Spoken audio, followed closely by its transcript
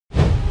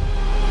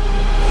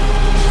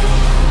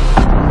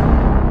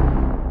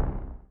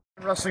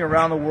wrestling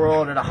around the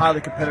world at a highly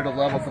competitive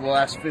level for the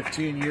last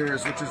 15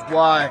 years, which is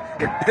why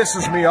it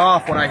pisses me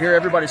off when I hear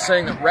everybody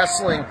saying that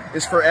wrestling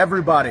is for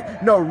everybody.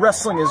 No,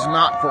 wrestling is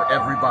not for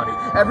everybody.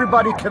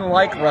 Everybody can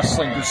like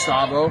wrestling,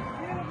 Gustavo,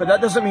 but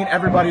that doesn't mean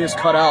everybody is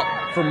cut out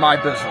for my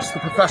business,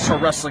 the professional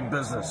wrestling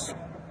business.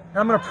 And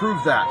I'm going to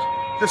prove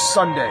that this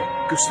Sunday,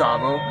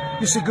 Gustavo.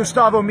 You see,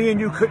 Gustavo, me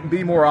and you couldn't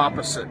be more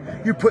opposite.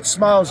 You put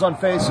smiles on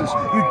faces,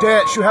 you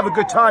dance, you have a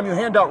good time, you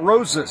hand out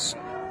roses.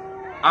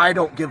 I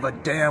don't give a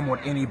damn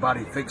what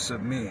anybody thinks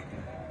of me,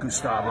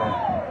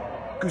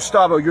 Gustavo.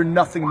 Gustavo, you're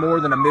nothing more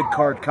than a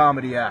mid-card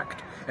comedy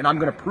act, and I'm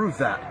going to prove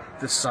that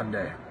this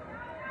Sunday.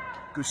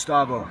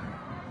 Gustavo,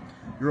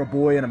 you're a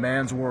boy in a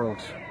man's world.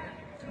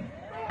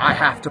 I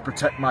have to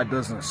protect my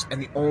business,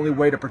 and the only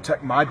way to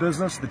protect my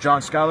business, the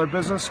John Skyler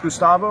business,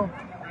 Gustavo,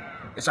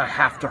 is I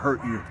have to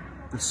hurt you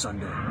this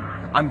Sunday.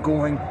 I'm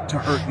going to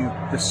hurt you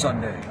this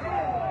Sunday.